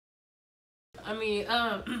Hi.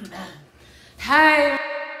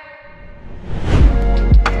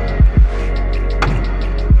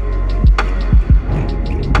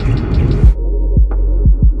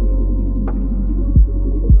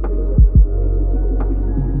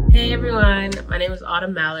 Hey everyone, my name is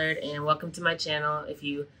Autumn Mallard and welcome to my channel. If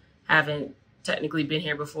you haven't technically been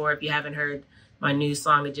here before, if you haven't heard my new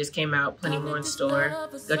song that just came out, Plenty More in Store,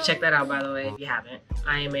 go check that out by the way if you haven't.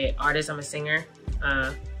 I am an artist, I'm a singer,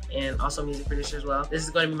 and also a music producer as well. This is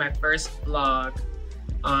going to be my first vlog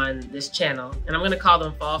on this channel, and I'm gonna call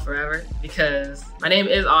them Fall Forever because my name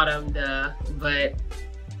is Autumn, duh, but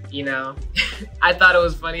you know, I thought it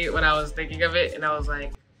was funny when I was thinking of it, and I was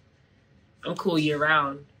like, I'm cool year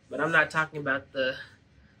round, but I'm not talking about the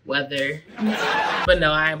weather. But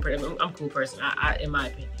no, I'm a cool person, in my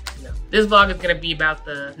opinion. You know. This vlog is gonna be about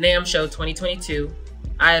the NAMM Show 2022.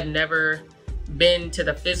 I have never been to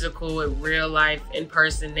the physical, real life,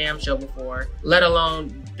 in-person NAMM Show before, let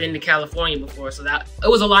alone been to California before. So that it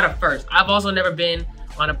was a lot of firsts. I've also never been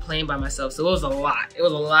on a plane by myself, so it was a lot. It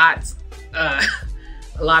was a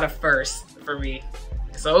lot of firsts for me.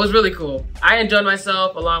 So it was really cool. I enjoyed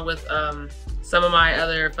myself along with some of my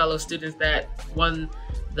other fellow students that won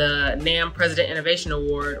the NAMM President Innovation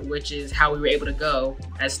Award, which is how we were able to go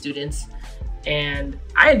as students. And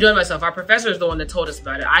I enjoyed myself. Our professor is the one that told us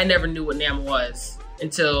about it. I never knew what NAMM was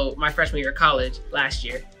until my freshman year of college last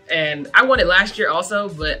year. And I won it last year also,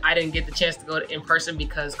 but I didn't get the chance to go in person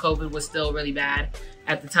because COVID was still really bad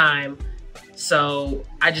at the time. So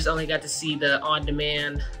I just only got to see the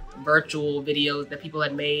on-demand virtual videos that people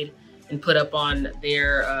had made and put up on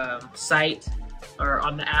their site or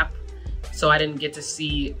on the app. So I didn't get to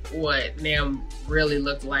see what NAMM really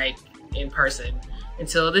looked like in person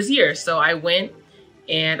until this year. So I went,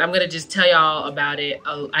 and I'm gonna just tell y'all about it.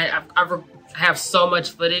 I have so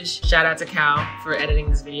much footage. Shout out to Cal for editing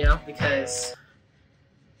this video because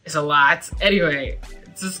it's a lot. Anyway,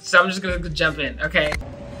 so I'm just gonna jump in, okay?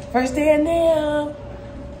 First day at NAMM.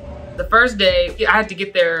 The first day, I had to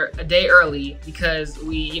get there a day early because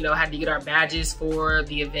we, you know, had to get our badges for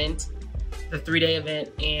the event, the 3-day event,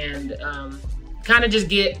 and kind of just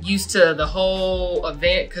get used to the whole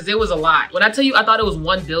event because it was a lot. When I tell you I thought it was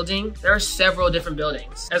one building, there are several different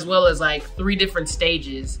buildings, as well as like 3 different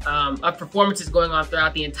stages of performances going on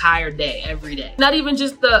throughout the entire day, every day. Not even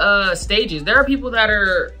just the stages. There are people that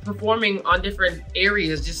are performing on different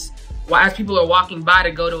areas just as people are walking by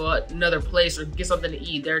to go to another place or get something to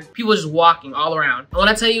eat. There are people just walking all around. And when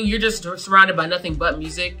I tell you, you're just surrounded by nothing but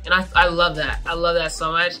music, and I love that. I love that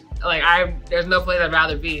so much. Like, there's no place I'd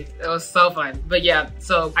rather be. It was so fun. But yeah,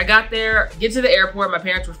 so I got there, get to the airport. My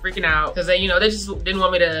parents were freaking out because they, you know, they just didn't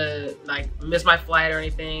want me to like miss my flight or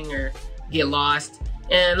anything or get lost.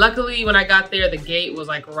 And luckily when I got there, the gate was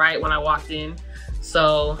like right when I walked in.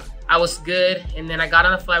 So I was good. And then I got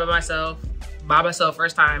on the flight by myself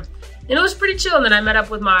first time. And it was pretty chill. And then I met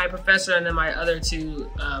up with my professor and then my other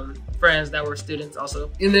 2 friends that were students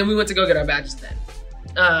also. And then we went to go get our badges then.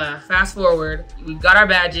 Fast forward, we got our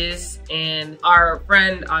badges, and our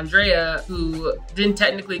friend Andrea, who didn't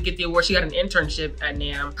technically get the award, she got an internship at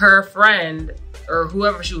NAMM. Her friend, or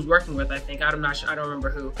whoever she was working with, I think, I'm not sure, I don't remember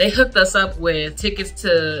who. They hooked us up with tickets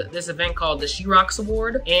to this event called the She Rocks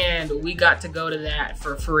Award, and we got to go to that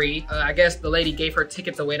for free. I guess the lady gave her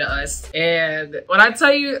tickets away to us. And when I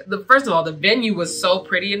tell you, first of all, the venue was so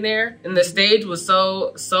pretty in there, and the stage was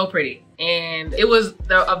so pretty. And the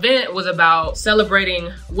event was about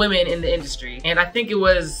celebrating women in the industry. And I think it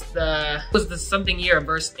was the something year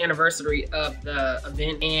anniversary of the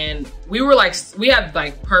event. And we had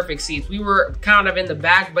like perfect seats. We were kind of in the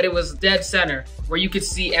back, but it was dead center where you could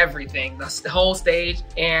see everything, the whole stage.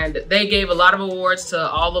 And they gave a lot of awards to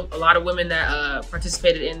a lot of women that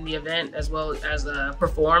participated in the event as well as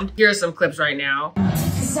performed. Here are some clips right now.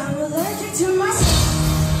 'Cause I'm allergic to myself.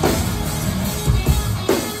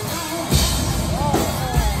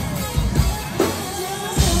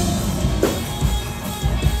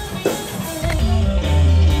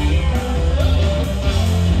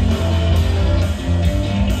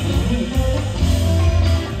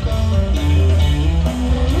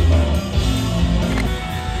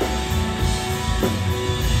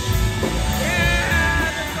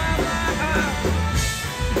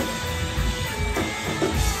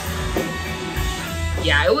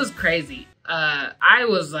 Yeah, it was crazy. I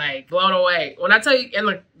was like blown away. When I tell you, and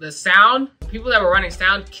like the sound, people that were running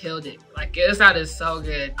sound killed it. Like it sounded so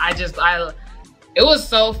good. It was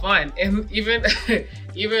so fun. And even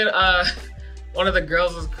one of the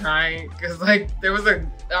girls was crying because like there was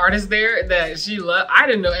an artist there that she loved. I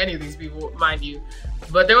didn't know any of these people, mind you,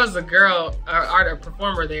 but there was a girl, a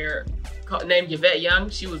performer there named Yvette Young.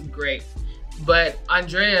 She was great. But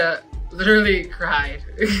Andrea literally cried.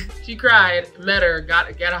 She cried, met her,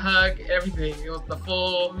 got a hug, everything. It was the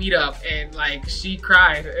full meetup, and like she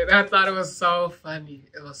cried, and I thought it was so funny.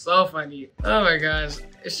 It was so funny. Oh my gosh.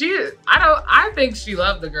 I think she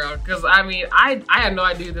loved the girl, because I mean, I had no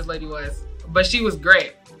idea who this lady was, but she was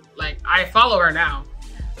great. Like, I follow her now.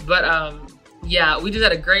 But yeah, we just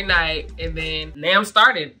had a great night, and then NAMM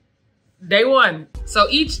started. Day one. So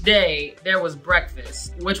each day there was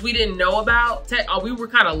breakfast, which we didn't know about. We were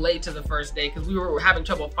kind of late to the first day because we were having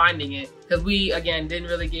trouble finding it, because we, again, didn't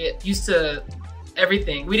really get used to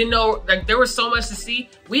everything. We didn't know, like, there was so much to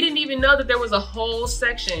see. We didn't even know that there was a whole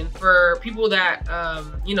section for people that,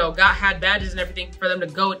 you know, had badges and everything, for them to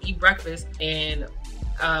go and eat breakfast and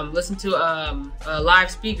listen to a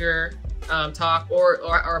live speaker talk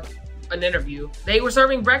or an interview. They were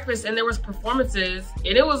serving breakfast, and there was performances,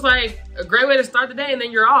 and it was like a great way to start the day, and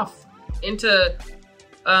then you're off into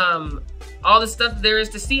all the stuff that there is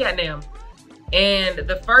to see at NAMM. And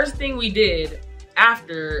the first thing we did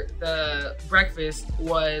after the breakfast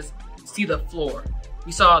was see the floor.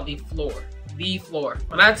 We saw the floor.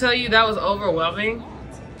 When I tell you that was overwhelming,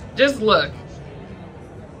 just look,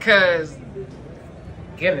 cause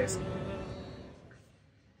goodness,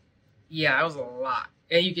 yeah, it was a lot.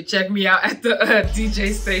 And you can check me out at the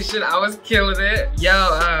DJ station. I was killing it.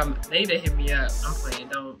 Yo, they need to hit me up. I'm playing.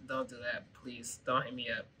 Don't do that, please. Don't hit me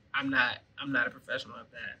up. I'm not a professional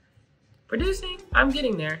at that. Producing, I'm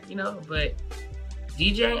getting there, you know. But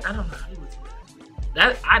DJ, I don't know how to do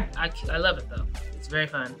that. I love it though. It's very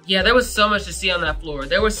fun. Yeah, there was so much to see on that floor.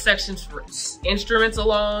 There was sections for instruments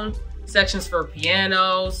alone, sections for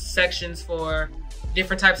pianos, sections for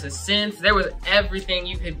different types of synths. There was everything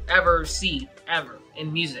you could ever see, ever.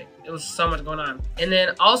 In music. It was so much going on. And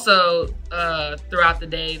then also throughout the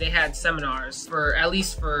day they had seminars, for at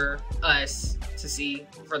least for us to see,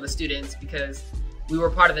 for the students, because we were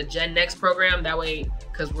part of the Gen Next program. That way,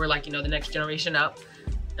 because we're like, you know, the next generation up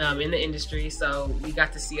in the industry, so we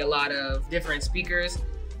got to see a lot of different speakers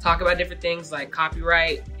talk about different things like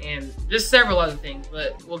copyright and just several other things,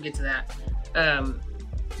 but we'll get to that.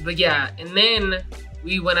 But yeah, and then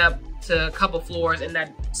we went up to a couple floors in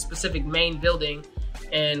that specific main building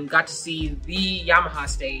and got to see the Yamaha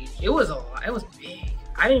stage. It was a lot. It was big.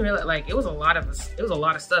 I didn't realize, like, it was a lot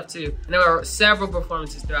of stuff too. And there were several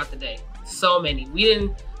performances throughout the day. So many. We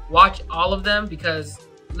didn't watch all of them because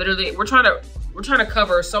literally we're trying to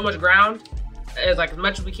cover so much ground, as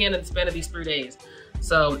much as we can in the span of these 3 days.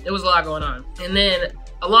 So it was a lot going on. And then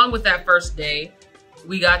along with that first day,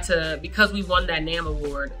 we got to, because we won that NAMM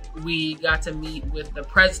award, we got to meet with the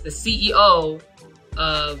CEO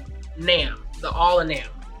of NAMM, the all of NAMM,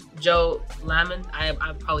 Joe Laman. I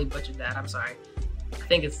probably butchered that. I'm sorry. I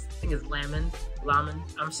think it's Laman.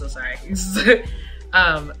 I'm so sorry.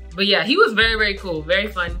 But yeah, he was very, very cool, very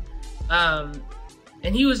fun,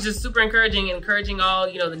 and he was just super encouraging all,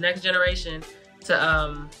 you know, the next generation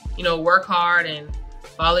to you know, work hard and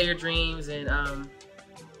follow your dreams, and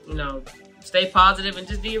you know, stay positive and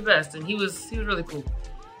just do your best. And he was really cool.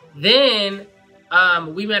 Then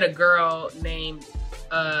we met a girl named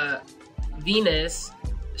Venus.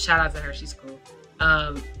 Shout out to her, she's cool.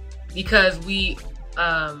 Because we,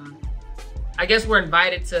 I guess we're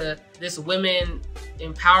invited to this women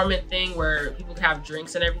empowerment thing where people can have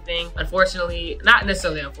drinks and everything. Unfortunately, not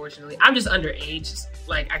necessarily unfortunately, I'm just underage.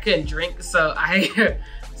 Like, I couldn't drink, so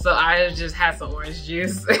I just had some orange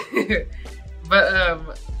juice.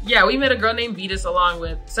 But yeah, we met a girl named Venus along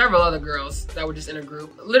with several other girls that were just in a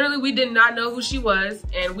group. Literally, we did not know who she was,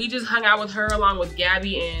 and we just hung out with her along with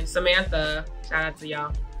Gabby and Samantha. Shout out to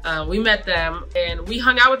y'all. We met them and we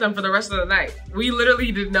hung out with them for the rest of the night. We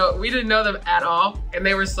literally didn't know them at all, and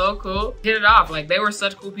they were so cool. Hit it off. Like, they were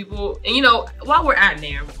such cool people. And you know, while we're at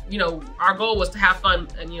NAMM, you know, our goal was to have fun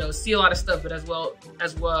and, you know, see a lot of stuff, but as well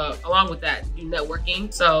along with that, do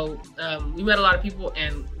networking. So we met a lot of people,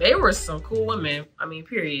 and they were some cool women. I mean,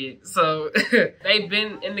 period. So they've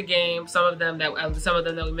been in the game. Some of them that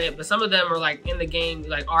we met, but some of them are like in the game,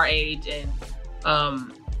 like our age, and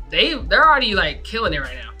they're already like killing it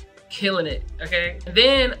right now. Killing it, okay? And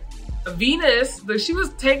then Venus, she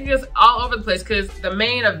was taking us all over the place, because the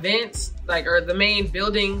main events, or the main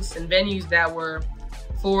buildings and venues that were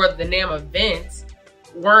for the NAMM events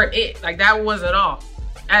weren't it. Like, that wasn't all.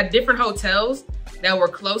 At different hotels that were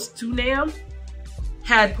close to NAMM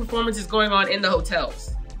had performances going on in the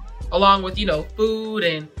hotels, along with, you know, food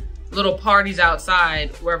and little parties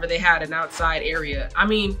outside, wherever they had an outside area. I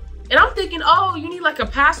mean, and I'm thinking, oh, you need like a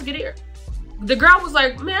pass to get here. The girl was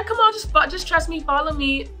like, man, come on, just trust me, follow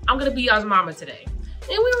me. I'm gonna be y'all's mama today. And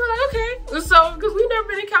we were like, okay. So, because we've never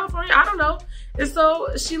been in California, I don't know. And so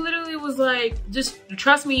she literally was like, just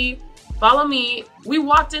trust me, follow me. We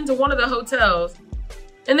walked into one of the hotels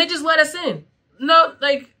and they just let us in. No,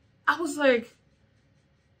 like, I was like,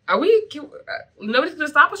 nobody's gonna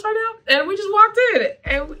stop us right now? And we just walked in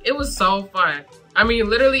and it was so fun. I mean,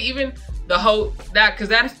 literally even cause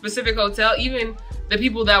that specific hotel, even the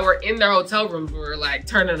people that were in their hotel rooms were like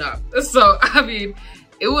turning up. So, I mean,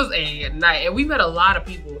 it was a night and we met a lot of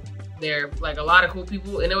people there, like a lot of cool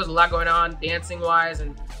people, and there was a lot going on dancing wise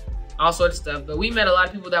and all sorts of stuff. But we met a lot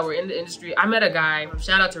of people that were in the industry. I met a guy,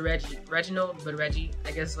 shout out to Reginald, but Reggie,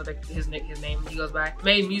 I guess what his name he goes by,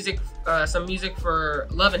 made music, some music for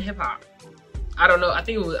Love and Hip Hop. I don't know, I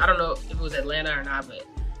don't know if it was Atlanta or not, but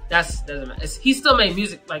doesn't matter. He still made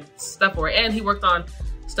music, like stuff for it, and he worked on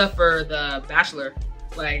stuff for The Bachelor.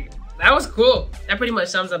 Like, that was cool. That pretty much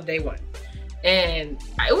sums up day one. And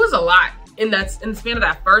it was a lot in the span of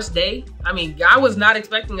that first day. I mean, I was not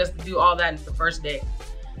expecting us to do all that in the first day.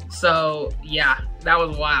 So yeah, that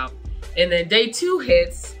was wild. And then day 2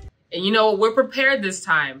 hits, and you know, we're prepared this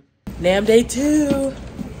time. NAMM day 2.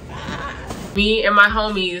 Me and my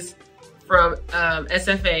homies from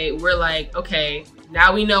SFA, we're like, okay,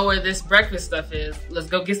 now we know where this breakfast stuff is. Let's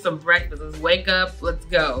go get some breakfast. Let's wake up, let's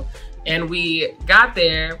go. And we got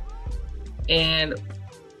there, and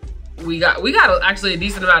we got actually a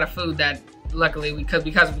decent amount of food that luckily because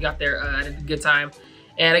we got there at a good time.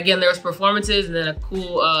 And again, there was performances and then a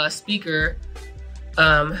cool speaker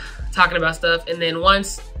talking about stuff. And then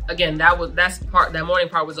once again that morning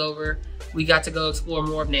part was over, we got to go explore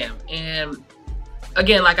more of NAMM. And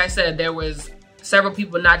again, like I said, there was several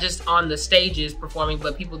people not just on the stages performing,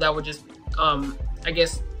 but people that were just I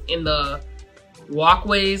guess in the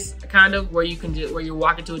walkways, kind of where you're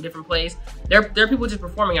walking to a different place. There are people just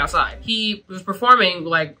performing outside. He was performing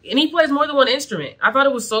like, and he plays more than one instrument. I thought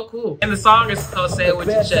it was so cool. And the song is called "Say It With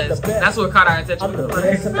Your Chest." That's what caught our attention.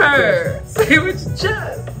 Say it with your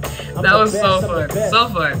chest. That was so fun, so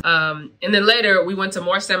fun. And then later we went to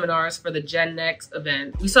more seminars for the Gen Next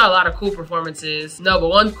event. We saw a lot of cool performances. No, but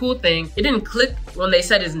one cool thing, it didn't click when they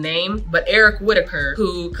said his name, but Eric Whitaker,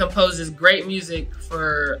 who composes great music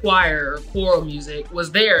for choir or choral music,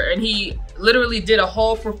 was there, and he literally did a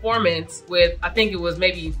whole performance with, I think it was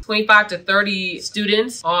maybe 25 to 30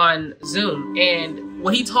 students on Zoom. And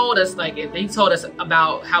what he told us, like, he told us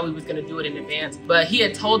about how he was gonna do it in advance, but he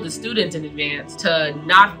had told the students in advance to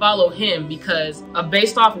not follow him because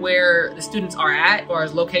based off where the students are at, or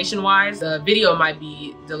as location wise, the video might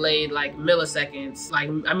be delayed like milliseconds. Like,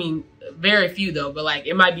 I mean, very few though, but like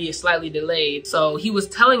it might be slightly delayed. So he was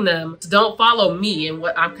telling them, don't follow me and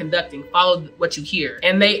what I'm conducting, follow what you hear.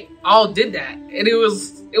 And they all did that. And it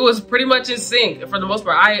was pretty much in sync for the most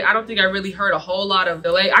part. I don't think I really heard a whole lot of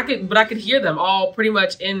delay. But I could hear them all pretty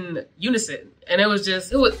much in unison. And it was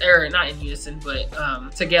not in unison,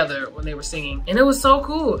 but together when they were singing. And it was so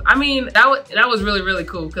cool. I mean, that was really, really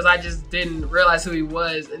cool because I just didn't realize who he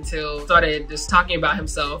was until started just talking about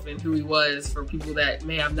himself and who he was for people that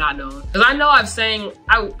may have not known. Because I know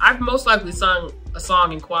I've most likely sung a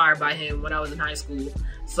song in choir by him when I was in high school.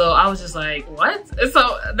 So I was just like, what? And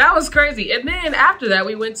so that was crazy. And then after that,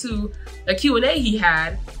 we went to a Q&A he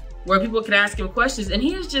had where people could ask him questions, and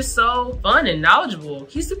he is just so fun and knowledgeable.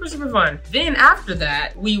 He's super, super fun. Then after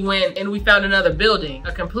that, we went and we found another building,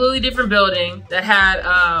 a completely different building that had,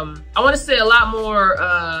 I wanna say a lot more,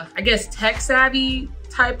 I guess, tech savvy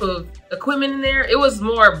type of equipment in there. It was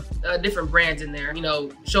more different brands in there, you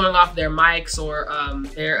know, showing off their mics or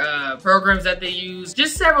their programs that they use.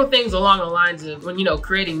 Just several things along the lines of when, you know,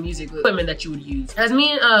 creating music equipment that you would use. As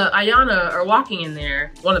me and Ayana are walking in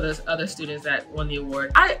there, one of the other students that won the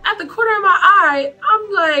award, at the corner of my eye,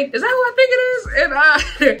 I'm like, is that who I think it is?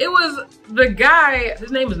 And it was the guy,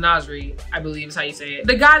 his name is Nasri, I believe is how you say it.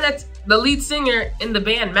 The guy that's the lead singer in the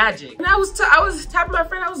band Magic. And I was tapping my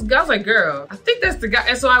friend, I was like, girl, I think that's the guy.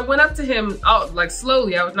 And so I went up to him, like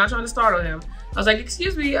slowly, I was not trying to startle him. I was like,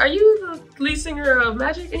 excuse me, are you the lead singer of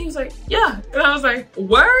Magic? And he was like, yeah. And I was like,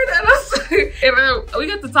 word? And we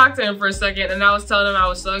got to talk to him for a second, and I was telling him I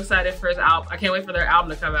was so excited for his album. I can't wait for their album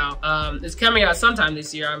to come out. It's coming out sometime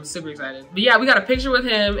this year. I'm super excited. But yeah, we got a picture with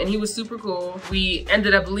him, and he was super cool. We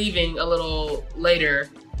ended up leaving a little later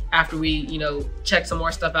after we, you know, checked some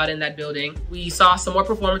more stuff out in that building. We saw some more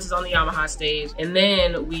performances on the Yamaha stage, and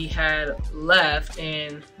then we had left,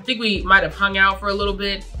 and I think we might have hung out for a little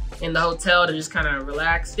bit in the hotel to just kind of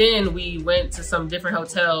relax. Then we went to some different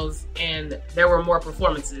hotels and there were more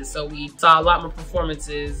performances. So we saw a lot more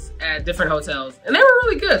performances at different hotels and they were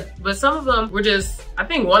really good. But some of them were just, I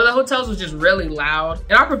think one of the hotels was just really loud.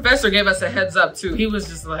 And our professor gave us a heads up too. He was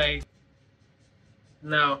just like,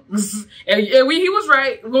 no. And he was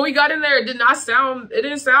right. When we got in there, it didn't sound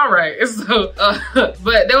right. So,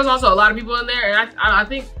 but there was also a lot of people in there, and I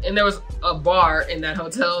think, and there was a bar in that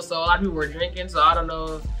hotel, so a lot of people were drinking, so I don't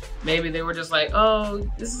know if maybe they were just like, oh,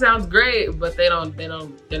 this sounds great, but they're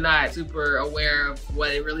not super aware of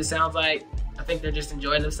what it really sounds like. I think they're just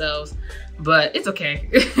enjoying themselves, but it's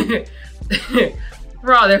okay.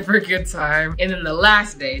 We're all there for a good time. And then the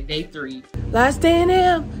last day, day 3. Last day in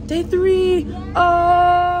NAMM, day 3.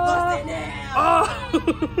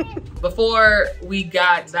 Before we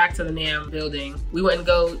got back to the NAMM building, we went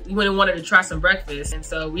and wanted to try some breakfast. And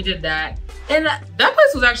so we did that. And that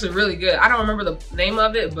place was actually really good. I don't remember the name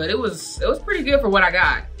of it, but it was pretty good for what I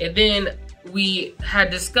got. And then we had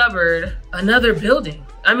discovered another building.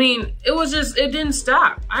 I mean, it didn't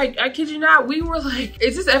stop. I kid you not, we were like,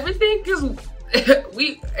 is this everything? Because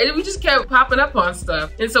we just kept popping up on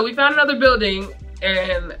stuff. And so we found another building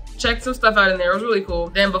and checked some stuff out in there. It was really cool.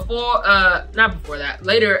 Then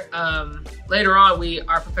later on,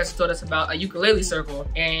 our professor told us about a ukulele circle,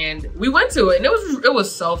 and we went to it, and it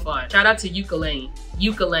was so fun. Shout out to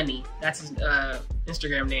Ukulele, that's his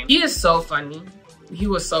Instagram name. He is so funny. He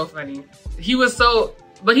was so funny.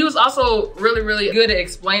 But he was also really, really good at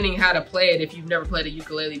explaining how to play it if you've never played a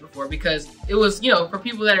ukulele before, because it was, for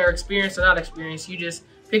people that are experienced or not experienced, you just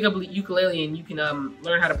pick up a ukulele and you can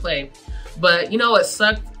learn how to play. But what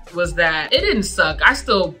sucked was that it didn't suck. I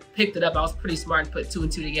still picked it up. I was pretty smart and put 2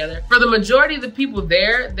 and 2 together. For the majority of the people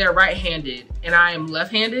there, they're right-handed and I am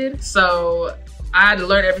left-handed. So I had to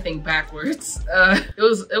learn everything backwards. It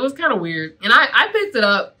was kind of weird. And I picked it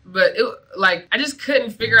up, but I just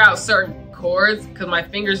couldn't figure out certain chords because my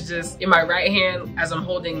fingers just in my right hand as I'm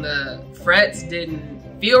holding the frets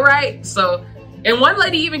didn't feel right. So, and one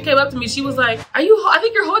lady even came up to me. She was like, I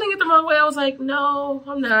think you're holding it the wrong way. I was like, no,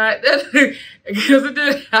 I'm not. Because it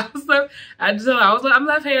did. I was like, I'm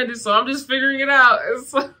left-handed, so I'm just figuring it out.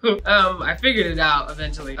 So, I figured it out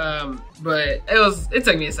eventually. But it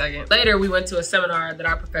took me a second. Later, we went to a seminar that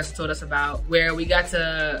our professor told us about where we got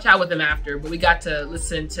to chat with them after, but we got to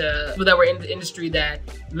listen to people that were in the industry that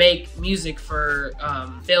make music for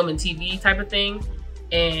film and TV type of thing.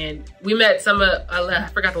 And we met I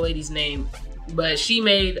forgot the lady's name, but she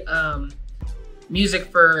made music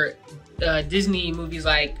for Disney movies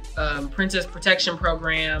like Princess Protection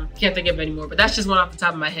Program. Can't think of it anymore, but that's just one off the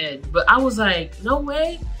top of my head. But I was like, no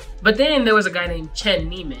way. But then there was a guy named Chen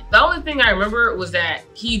Neiman. The only thing I remember was that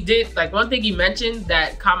he did, one thing he mentioned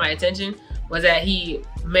that caught my attention was that he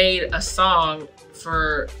made a song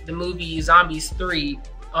for the movie Zombies 3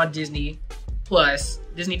 on Disney Plus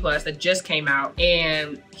that just came out.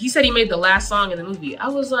 And he said he made the last song in the movie. I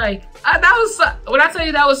was like, when I tell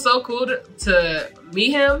you that was so cool to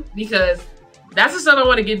meet him, because that's the stuff I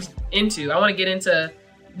want to get into. I want to get into,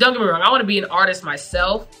 don't get me wrong, I want to be an artist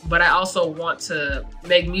myself, but I also want to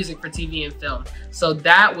make music for TV and film. So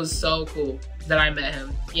that was so cool that I met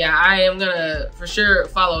him. Yeah, I am gonna for sure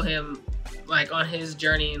follow him on his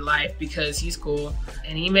journey in life because he's cool.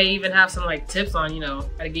 And he may even have some tips on, how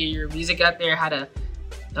to get your music out there, how to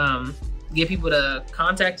get people to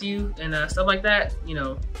contact you and stuff like that.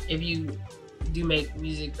 If you do make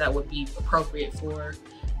music that would be appropriate for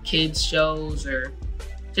kids shows or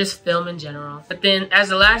just film in general. But then as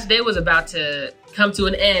the last day was about to come to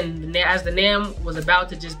an end, as the NAMM was about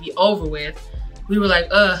to just be over with, we were like,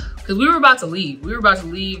 because we were about to leave. We were about to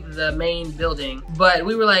leave the main building, but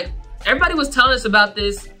we were like, everybody was telling us about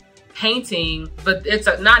this painting, but it's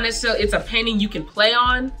not necessarily, it's a painting you can play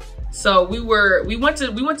on. So we wanted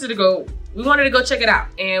to go check it out,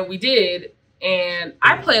 and we did, and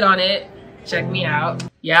I played on it. Check me out.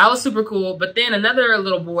 Yeah, I was super cool. But then another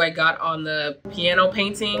little boy got on the piano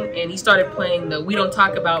painting and he started playing the We Don't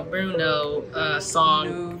Talk About Bruno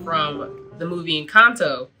song from the movie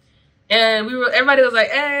Encanto. And everybody was like,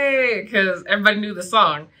 hey, because everybody knew the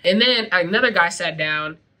song. And then another guy sat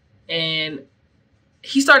down and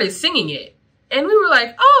he started singing it. And we were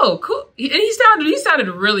like, oh, cool. And he sounded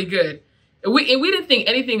really good. And we didn't think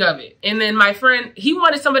anything of it. And then my friend, he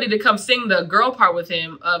wanted somebody to come sing the girl part with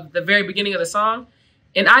him of the very beginning of the song.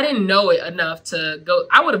 And I didn't know it enough to go.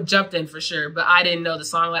 I would have jumped in for sure, but I didn't know the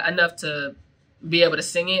song enough to be able to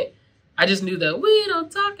sing it. I just knew the We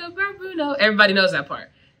Don't Talk About Bruno. Everybody knows that part.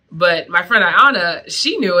 But my friend Ayana,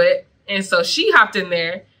 she knew it. And so she hopped in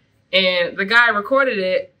there and the guy recorded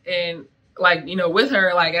it and with her,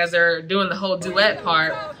 as they're doing the whole duet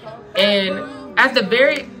part. And at the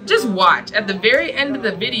very end of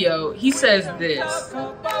the video, he says this.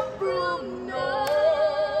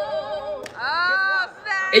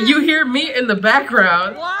 And you hear me in the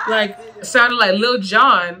background, sounding like Lil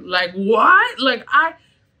Jon, what?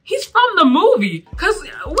 he's from the movie. Cause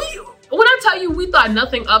when I tell you we thought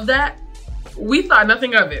nothing of that, we thought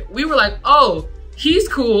nothing of it. We were like, oh, he's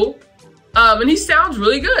cool. And he sounds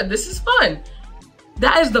really good. This is fun.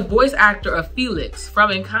 That is the voice actor of Felix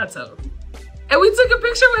from Encanto. And we took a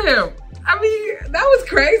picture with him. I mean, that was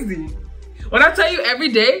crazy. When I tell you every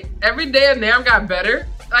day at NAMM got better.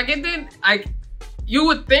 Like it didn't, like you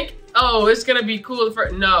would think, oh, it's gonna be cool for,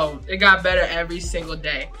 no, it got better every single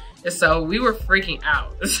day. And so we were freaking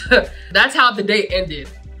out. That's how the day ended.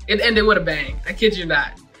 It ended with a bang, I kid you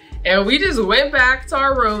not. And we just went back to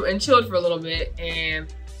our room and chilled for a little bit and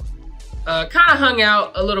kind of hung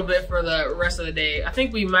out a little bit for the rest of the day. I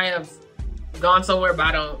think we might have gone somewhere, but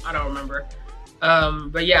I don't remember.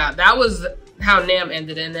 But yeah, that was how NAMM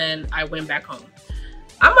ended, and then I went back home.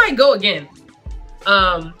 I might go again.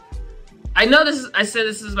 I know I said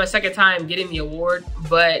this is my second time getting the award,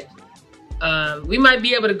 but we might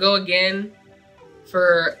be able to go again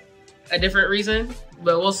for a different reason,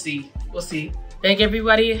 but we'll see. We'll see. Thank you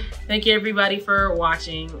everybody for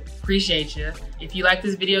watching. Appreciate you. If you like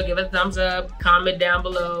this video, give it a thumbs up, comment down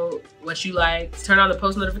below what you like, turn on the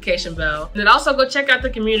post notification bell, and then also go check out the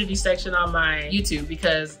community section on my YouTube,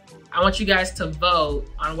 because I want you guys to vote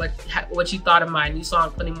on what you thought of my new song,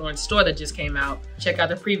 Plenty More in Store, that just came out. Check out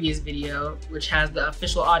the previous video, which has the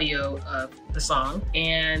official audio of the song.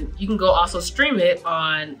 And you can go also stream it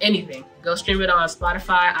on anything. Go stream it on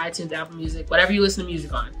Spotify, iTunes, Apple Music, whatever you listen to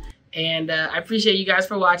music on. And I appreciate you guys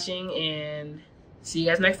for watching, and see you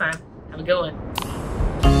guys next time. Have a good one.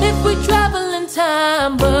 If we travel in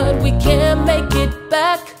time, but we can't make it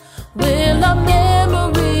back, will our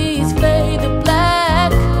memories